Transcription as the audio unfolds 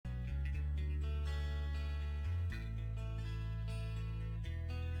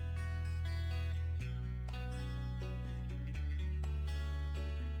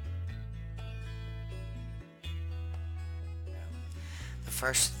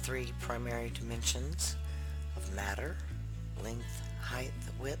first three primary dimensions of matter: length, height,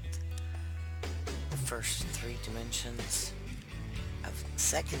 width. The first three dimensions of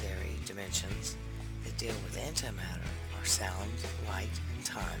secondary dimensions that deal with antimatter are sound, light, and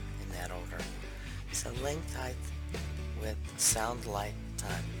time, in that order. So length, height, width, sound, light,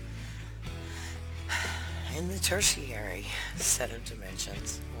 time. In the tertiary set of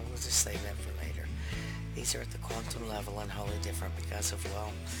dimensions, well, we'll just save that for later. These are at the quantum level and wholly different because of,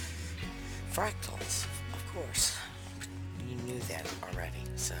 well, fractals, of course. You knew that already,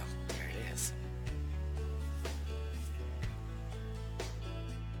 so there it is.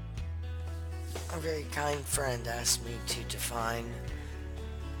 A very kind friend asked me to define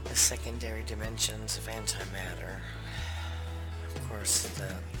the secondary dimensions of antimatter. Of course,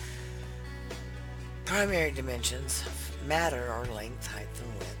 the primary dimensions of matter are length, height,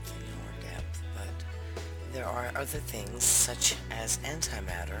 and width, or depth, but there are other things, such as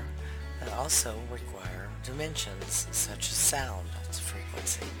antimatter, that also require dimensions, such as sound. It's a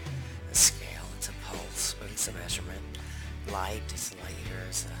frequency, a scale, it's a pulse, but it's a measurement. Light is linear,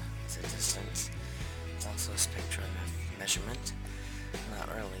 it's a distance. It's also a spectrum of measurement. Not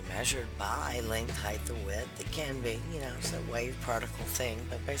really measured by length, height, or width. It can be, it's a wave particle thing,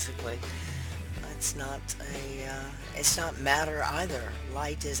 but basically it's not matter either.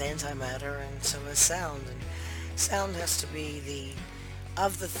 Light is antimatter, and so is sound. And sound has to be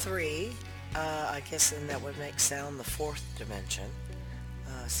of the three, I guess, then that would make sound the fourth dimension.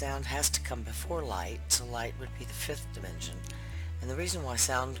 Sound has to come before light, so light would be the fifth dimension. And the reason why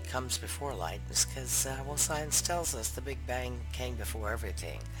sound comes before light is because, well, science tells us the Big Bang came before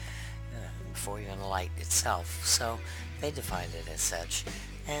everything, before even light itself. So they defined it as such.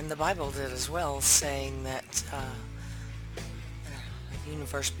 And the Bible did as well, saying that the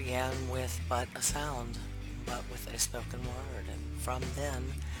universe began with but a sound, but with a spoken word. And from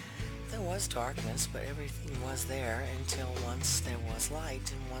then, there was darkness, but everything was there until once there was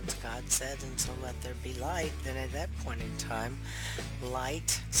light. And once God said, "Until let there be light," then at that point in time,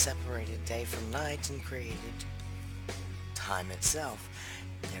 light separated day from night and created time itself,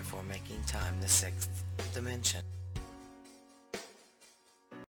 therefore making time the sixth dimension.